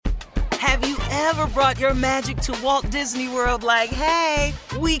Have you ever brought your magic to Walt Disney World like, hey,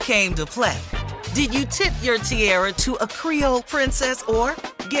 we came to play? Did you tip your tiara to a Creole princess or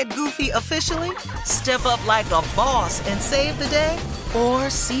get goofy officially? Step up like a boss and save the day? Or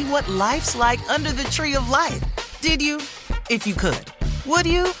see what life's like under the tree of life? Did you? If you could. Would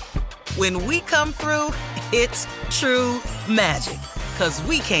you? When we come through, it's true magic. 'Cause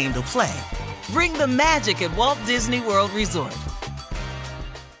we came to play. Bring the magic at Walt Disney World Resort.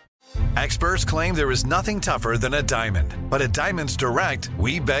 Experts claim there is nothing tougher than a diamond. But at Diamonds Direct,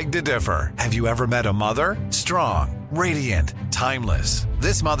 we beg to differ. Have you ever met a mother? Strong, radiant, timeless.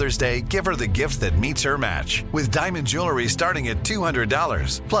 This Mother's Day, give her the gift that meets her match. With diamond jewelry starting at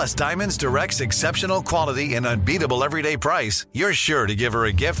 $200. Plus Diamonds Direct's exceptional quality and unbeatable everyday price, you're sure to give her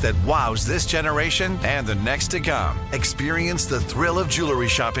a gift that wows this generation and the next to come. Experience the thrill of jewelry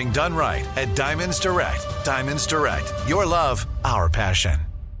shopping done right at Diamonds Direct. Diamonds Direct. Your love, our passion.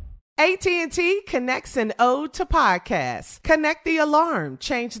 AT&T connects an ode to podcasts. Connect the alarm.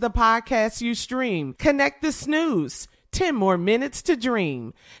 Change the podcast you stream. Connect the snooze. 10 more minutes to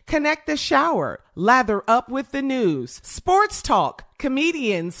dream. Connect the shower. Lather up with the news. Sports talk,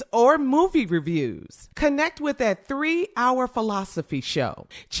 comedians, or movie reviews. Connect with that 3-hour philosophy show.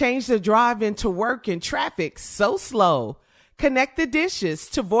 Change the drive into work in traffic so slow. Connect the dishes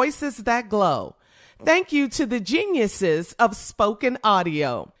to voices that glow. Thank you to the geniuses of spoken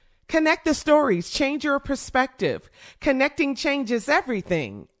audio. Connect the stories, change your perspective. Connecting changes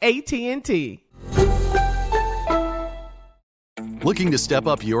everything. AT&T. Looking to step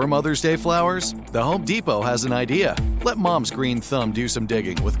up your Mother's Day flowers? The Home Depot has an idea. Let Mom's green thumb do some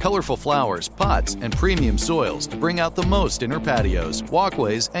digging with colorful flowers, pots, and premium soils to bring out the most in her patios,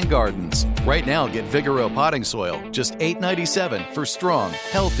 walkways, and gardens. Right now, get Vigoro potting soil, just $8.97 for strong,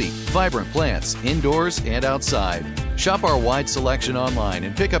 healthy, vibrant plants indoors and outside. Shop our wide selection online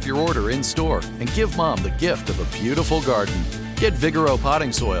and pick up your order in-store and give Mom the gift of a beautiful garden. Get Vigoro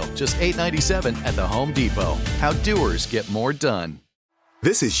potting soil, just $8.97 at the Home Depot. How doers get more done.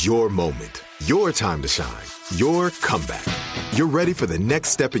 This is your moment, your time to shine, your comeback. You're ready for the next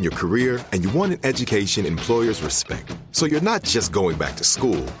step in your career, and you want an education employers respect. So you're not just going back to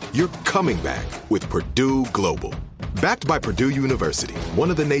school, you're coming back with Purdue Global. Backed by Purdue University, one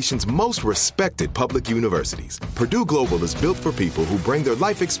of the nation's most respected public universities, Purdue Global is built for people who bring their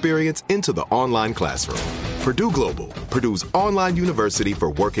life experience into the online classroom. Purdue Global, Purdue's online university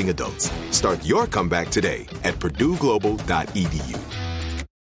for working adults. Start your comeback today at purdueglobal.edu.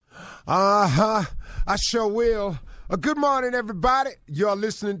 I sure will. Good morning, everybody. You're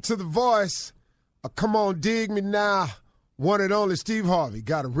listening to The Voice. Come on, dig me now. One and only Steve Harvey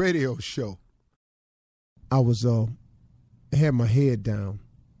got a radio show. I was had my head down,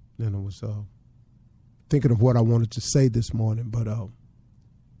 and I was thinking of what I wanted to say this morning, but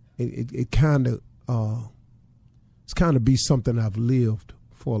it kind of it's kind of be something I've lived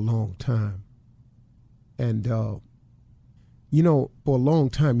for a long time, and for a long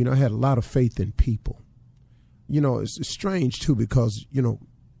time, I had a lot of faith in people. It's strange too because my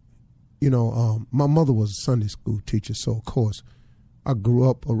mother was a Sunday school teacher, so of course I grew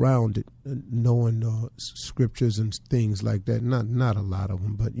up around it, knowing scriptures and things like that. Not a lot of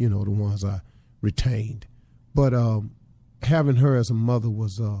them, but the ones I retained. But having her as a mother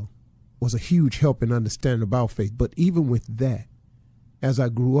was a huge help in understanding about faith. But even with that, as I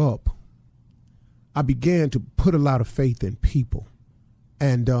grew up, I began to put a lot of faith in people.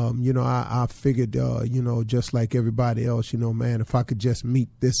 And, I figured, just like everybody else, man, if I could just meet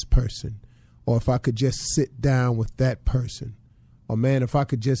this person, or if I could just sit down with that person, or man, if I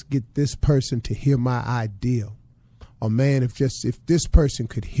could just get this person to hear my idea, or man, if this person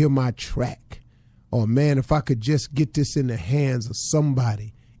could hear my track, or man, if I could just get this in the hands of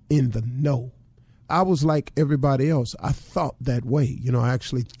somebody in the know. I was like everybody else. I thought that way. I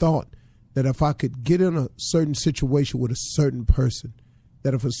actually thought that if I could get in a certain situation with a certain person,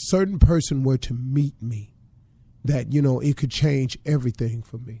 that if a certain person were to meet me, that, it could change everything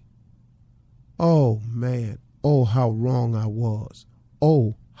for me. Oh, man. Oh, how wrong I was.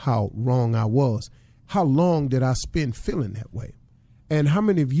 Oh, how wrong I was. How long did I spend feeling that way? And how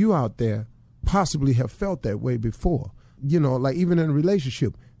many of you out there possibly have felt that way before? Like even in a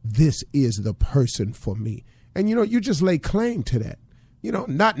relationship, this is the person for me. And, you just lay claim to that.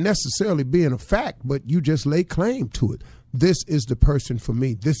 Not necessarily being a fact, but you just lay claim to it. This is the person for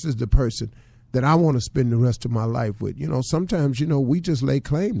me. This is the person that I want to spend the rest of my life with. Sometimes, we just lay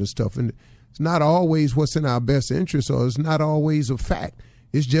claim to stuff, and it's not always what's in our best interest, or it's not always a fact.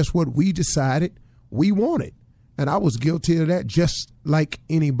 It's just what we decided we wanted. And I was guilty of that just like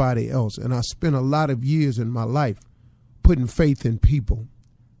anybody else. And I spent a lot of years in my life putting faith in people.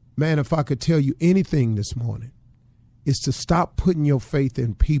 Man, if I could tell you anything this morning, it's to stop putting your faith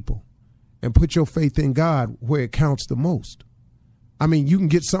in people and put your faith in God where it counts the most. I mean, you can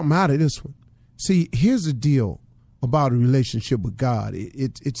get something out of this one. See, here's the deal about a relationship with God.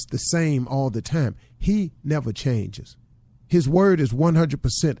 It's the same all the time. He never changes. His word is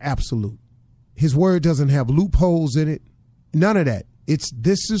 100% absolute. His word doesn't have loopholes in it. None of that.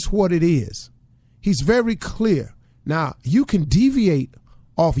 This is what it is. He's very clear. Now, you can deviate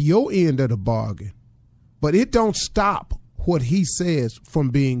off your end of the bargain, but it don't stop what he says from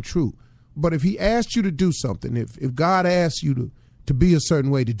being true. But if he asks you to do something, if God asks you to be a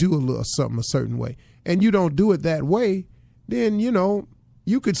certain way, to do something a certain way, and you don't do it that way, then,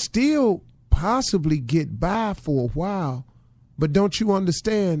 you could still possibly get by for a while. But don't you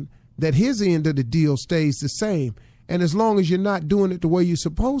understand that his end of the deal stays the same? And as long as you're not doing it the way you're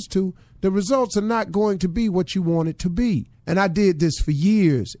supposed to, the results are not going to be what you want it to be. And I did this for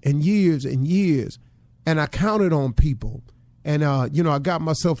years and years and years, and I counted on people. And, I got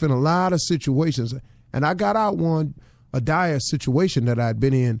myself in a lot of situations, and I got out a dire situation that I'd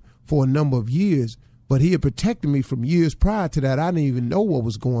been in for a number of years, but he had protected me from years prior to that. I didn't even know what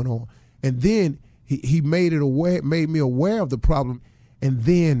was going on. And then he made me aware of the problem. And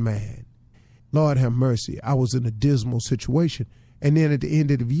then, man, Lord have mercy, I was in a dismal situation. And then at the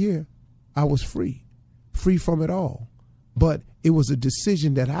end of the year, I was free from it all. But it was a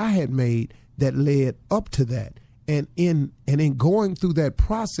decision that I had made that led up to that. And in going through that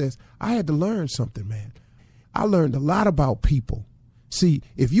process, I had to learn something, man. I learned a lot about people. See,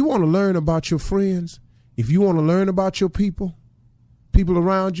 if you want to learn about your friends, if you want to learn about your people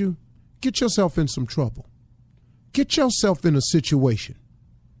around you, get yourself in some trouble. Get yourself in a situation.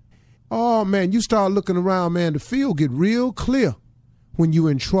 Oh, man, you start looking around, man, the field get real clear when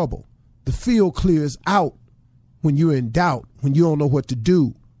you're in trouble. The field clears out when you're in doubt, when you don't know what to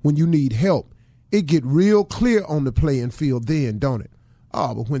do, when you need help. It get real clear on the playing field then, don't it?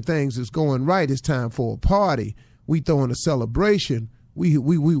 Oh, but when things is going right, it's time for a party. We throwing a celebration. We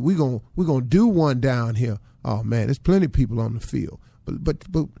gonna do one down here. Oh man, there's plenty of people on the field.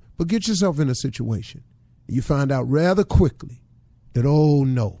 But get yourself in a situation. You find out rather quickly that oh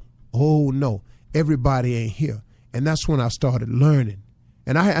no, everybody ain't here. And that's when I started learning.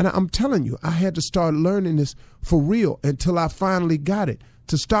 And I'm telling you, I had to start learning this for real until I finally got it.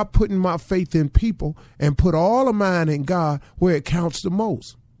 To stop putting my faith in people and put all of mine in God where it counts the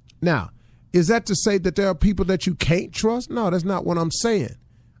most. Now, is that to say that there are people that you can't trust? No, that's not what I'm saying.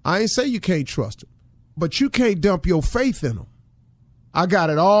 I ain't say you can't trust them, but you can't dump your faith in them. I got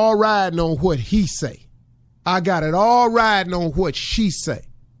it all riding on what he say. I got it all riding on what she say.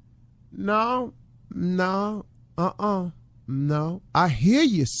 No. I hear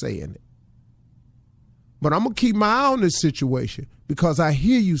you saying it, but I'm going to keep my eye on this situation because I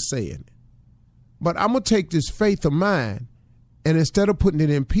hear you saying it. But I'm going to take this faith of mine, and instead of putting it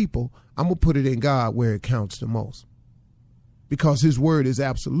in people, I'm going to put it in God where it counts the most. Because his word is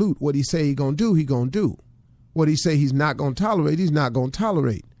absolute. What he say he going to do, he going to do. What he say he's not going to tolerate, he's not going to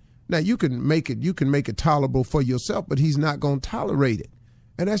tolerate. Now, you can make it tolerable for yourself, but he's not going to tolerate it.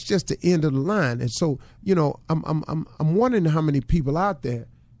 And that's just the end of the line. And so, I'm wondering how many people out there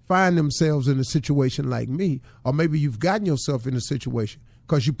find themselves in a situation like me, or maybe you've gotten yourself in a situation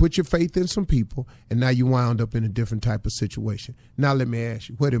because you put your faith in some people and now you wound up in a different type of situation. Now let me ask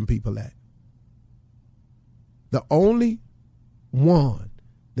you, where them people at? The only one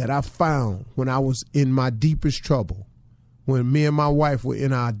that I found when I was in my deepest trouble, when me and my wife were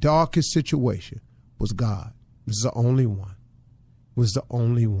in our darkest situation, was God. This is the only one. Was the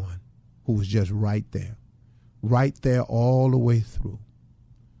only one who was just right there all the way through.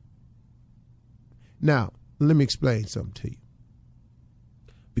 Now, let me explain something to you.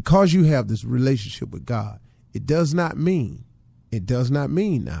 Because you have this relationship with God, it does not mean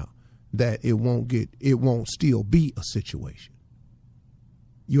now that it won't still be a situation.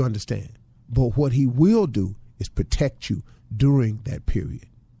 You understand? But what he will do is protect you during that period.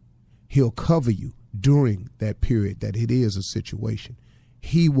 He'll cover you during that period that it is a situation.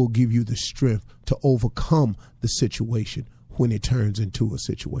 He will give you the strength to overcome the situation when it turns into a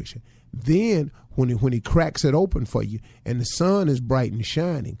situation. Then when he cracks it open for you and the sun is bright and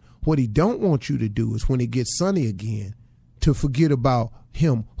shining, what he don't want you to do is when it gets sunny again, to forget about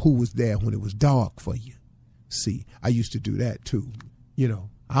him who was there when it was dark for you. See, I used to do that too.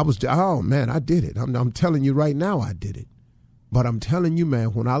 I did it. I'm telling you right now, I did it. But I'm telling you,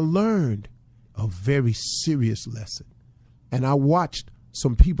 man, when I learned a very serious lesson and I watched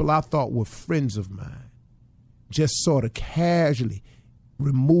some people I thought were friends of mine just sort of casually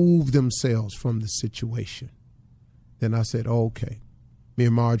remove themselves from the situation, then I said, okay, me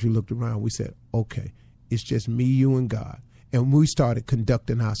and Marjorie looked around. We said, okay, it's just me, you, and God. And we started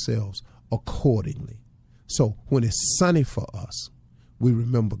conducting ourselves accordingly. So when it's sunny for us, we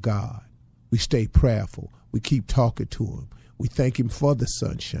remember God. We stay prayerful. We keep talking to him. We thank him for the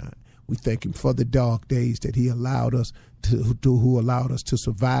sunshine. We thank him for the dark days that he allowed us who allowed us to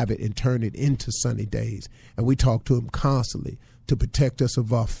survive it and turn it into sunny days. And we talk to him constantly to protect us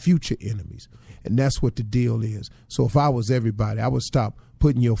of our future enemies. And that's what the deal is. So if I was everybody, I would stop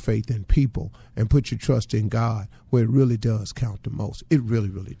putting your faith in people and put your trust in God, where it really does count the most. It really,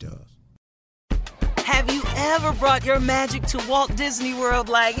 really does. Have you ever brought your magic to Walt Disney World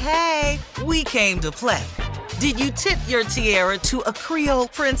like, hey, we came to play? Did you tip your tiara to a Creole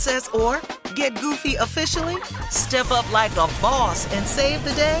princess or get goofy officially? Step up like a boss and save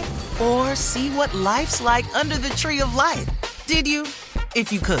the day? Or see what life's like under the tree of life? Did you?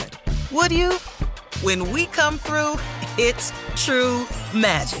 If you could. Would you? When we come through, it's true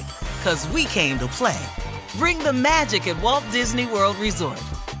magic. 'Cause we came to play. Bring the magic at Walt Disney World Resort.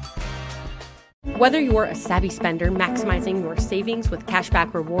 Whether you're a savvy spender maximizing your savings with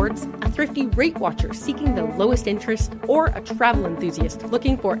cashback rewards, a thrifty rate watcher seeking the lowest interest, or a travel enthusiast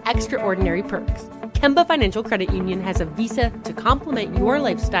looking for extraordinary perks, Kemba Financial Credit Union has a visa to complement your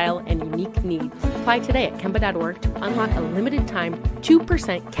lifestyle and unique needs. Apply today at Kemba.org to unlock a limited-time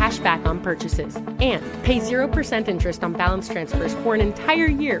 2% cash back on purchases and pay 0% interest on balance transfers for an entire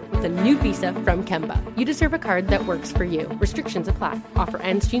year with a new visa from Kemba. You deserve a card that works for you. Restrictions apply. Offer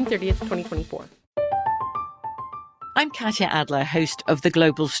ends June 30th, 2024. I'm Katya Adler, host of The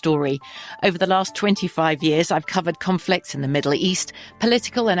Global Story. Over the last 25 years, I've covered conflicts in the Middle East,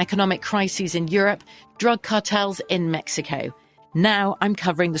 political and economic crises in Europe, drug cartels in Mexico. Now I'm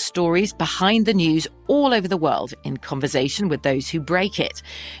covering the stories behind the news all over the world in conversation with those who break it.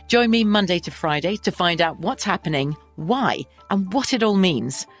 Join me Monday to Friday to find out what's happening, why, and what it all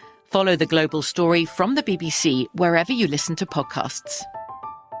means. Follow The Global Story from the BBC wherever you listen to podcasts.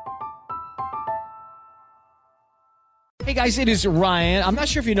 Hey guys, it is Ryan. I'm not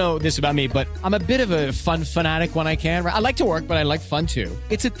sure if you know this about me, but I'm a bit of a fun fanatic when I can. I like to work, but I like fun too.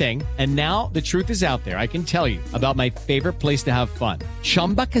 It's a thing. And now the truth is out there. I can tell you about my favorite place to have fun.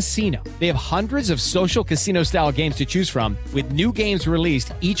 Chumba Casino. They have hundreds of social casino style games to choose from with new games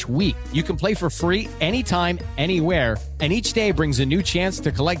released each week. You can play for free anytime, anywhere. And each day brings a new chance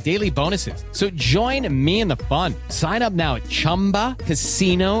to collect daily bonuses. So join me in the fun. Sign up now at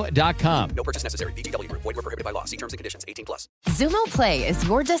ChumbaCasino.com. No purchase necessary. VGW Group. Void where prohibited by law. See terms and conditions. 18+. Xumo Play is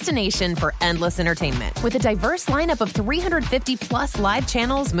your destination for endless entertainment. With a diverse lineup of 350-plus live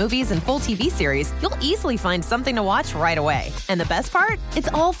channels, movies, and full TV series, you'll easily find something to watch right away. And the best part? It's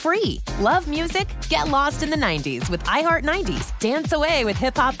all free. Love music? Get lost in the 90s with iHeart 90s. Dance away with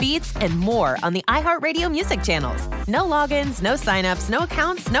hip-hop beats and more on the iHeartRadio music channels. No logins, no signups, no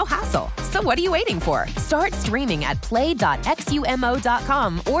accounts, no hassle. So what are you waiting for? Start streaming at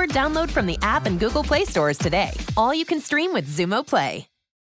play.xumo.com or download from the app and Google Play stores today. All you can stream with Xumo Play.